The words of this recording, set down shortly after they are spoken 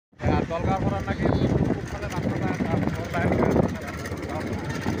Welcome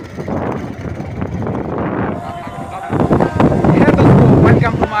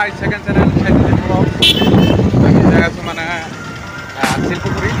to my second channel, Saijuddin vlog. Lagi jaga tu mana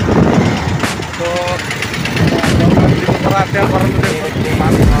Silpupuri. So, itu perhatian baru tu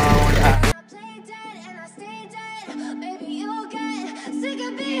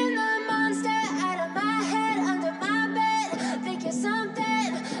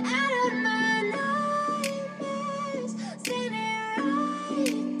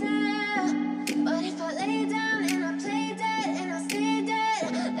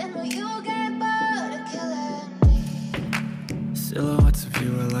silhouettes of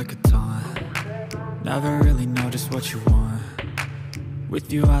you are like a taunt. Never really know just what you want. With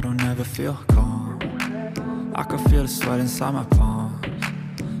you I don't ever feel calm. I can feel the sweat inside my palms.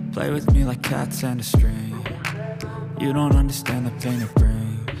 Play with me like cats and a string. You don't understand the pain it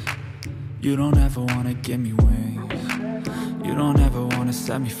brings. You don't ever wanna give me wings. You don't ever wanna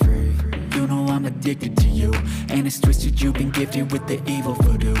set me free. You know I'm addicted to you, and it's twisted, you've been gifted with the evil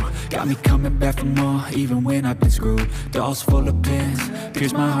voodoo. Got me coming back for more, even when I've been screwed. Dolls full of pins,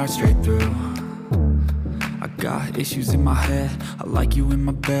 pierce my heart straight through. I got issues in my head, I like you in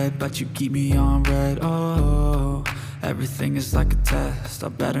my bed, but you keep me on red. Oh, everything is like a test, I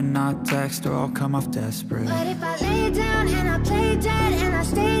better not text or I'll come off desperate. But if I lay down and I play dead and I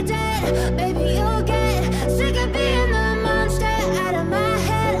stay dead, baby you'll get sick of being the monster out of my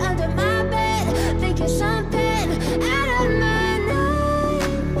head, under my bed, thinking something out of my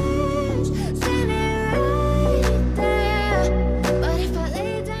nightmares, standing right there. But if I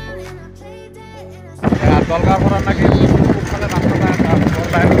lay down and I play dead and I stay dead. Dolgar koran lagi মানে রাস্তাটা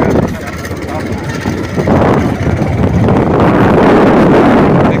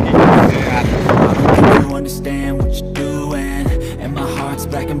understand what you're doing, and my heart's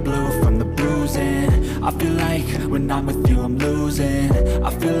black and blue from the bruising. I feel like when I'm with you I'm losing. I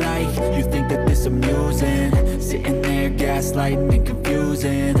feel like you think that this amusing, sitting there gaslighting and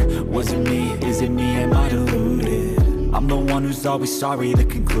confusing. Was it me? Is it me? Am I deluded? I'm the one who's always sorry, the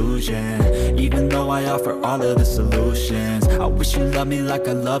conclusion. Even though I offer all of the solutions, I wish you loved me like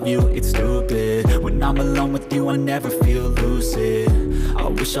I love you, it's stupid. When I'm alone with you I never feel lucid. I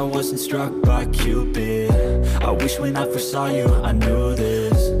wish I wasn't struck by Cupid. I wish when I first saw you I knew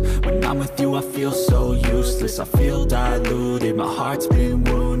this. When I'm with you I feel so useless, I feel diluted, my heart's been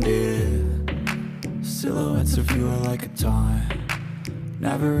wounded. Silhouettes of you are like a taunt.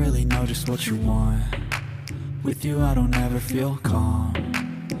 Never really know just what you want. With you I don't ever feel calm.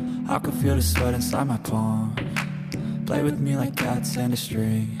 I can feel the sweat inside my palms. Play with me like cats and a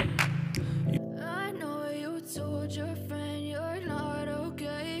string. I know you told your friend you're not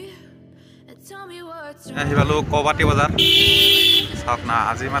okay, and tell me what's wrong. আহিবালো কবাটি বজাৰ চাওক না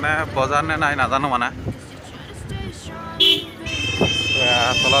আজি মানে বজাৰ নে নাই নাজানো মানে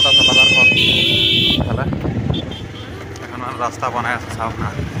তলত আছে বজাৰখন ইফালে এখন ৰাস্তা বনাই আছে চাওক না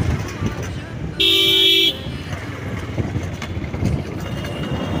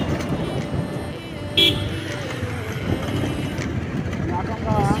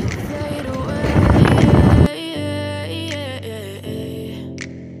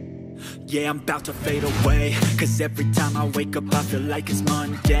Yeah, I'm about to fade away, cause every time I wake up I feel like it's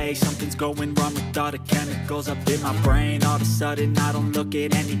Monday. Something's going wrong with all the chemicals up in my brain. All of a sudden I don't look at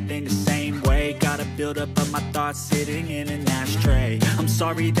anything the same way. Gotta build up of my thoughts sitting in an ashtray. I'm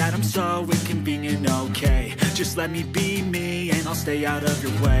sorry that I'm so inconvenient, okay. Just let me be me and I'll stay out of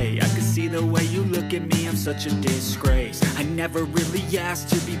your way. I can see the way you look at me, I'm such a disgrace. I never really asked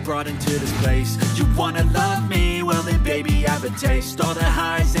to be brought into this place. You wanna love me? Well then baby I have a taste. All the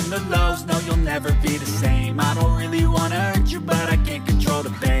highs and the lows, no you'll never be the same. I don't really wanna hurt you but I can't control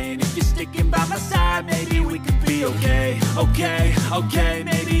the pain. If you're sticking by my side maybe we could be okay. Okay,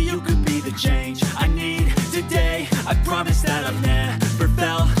 maybe you could be the change I need today. I promise that I've never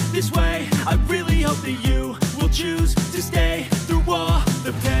felt this way. I really hope that you will choose to stay through all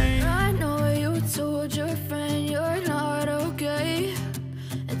the pain. I know you told your friend you're not okay,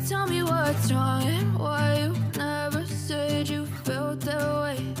 and tell me what's wrong and why you never said you felt that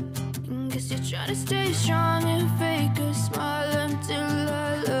way. Guess you're trying to stay strong and fake a smile until I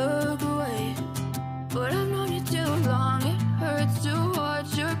look away. But I've known you too long, it hurts to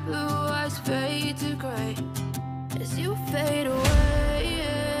watch your blue eyes fade.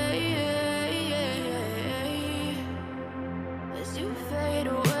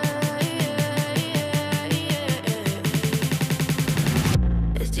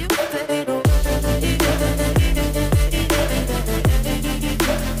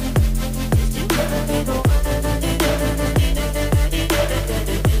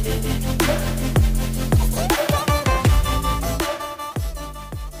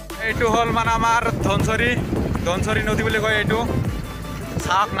 এইটো হল মানে আমাৰ ধনচৰি নদী বুলি কয় এইটো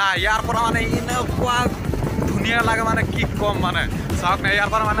চাওক না ইয়াৰ পৰা মানে এনেকুৱা ধুনীয়া লাগে মানে কি কম মানে চাওক না ইয়াৰ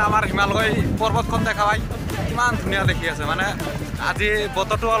পৰা মানে আমাৰ হিমালয় পৰ্বতখন দেখা পায় কিমান ধুনীয়া দেখি আছে মানে আজি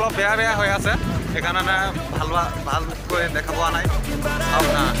বতৰটো অলপ বেয়া হৈ আছে সেইকাৰণে ভালকৈ দেখা পোৱা নাই চাওক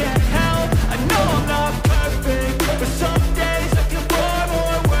না I know I'm not perfect, but some days I feel bored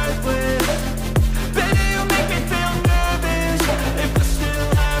or worthless. Baby, you make me feel nervous. If I still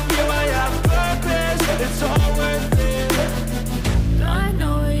have you, I have purpose. It's all worth it. I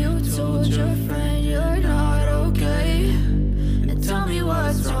know you told your friend you're not okay, and tell me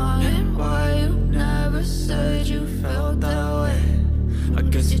what's wrong and why you never said you felt that way. I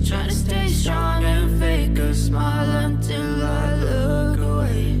guess you're trying to stay strong and fake a smile until I look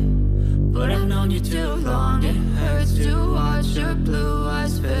away. But I've known you too long, it hurts to watch your blue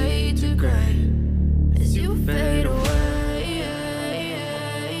eyes fade to gray as you fade away,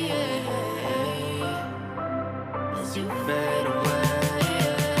 as you fade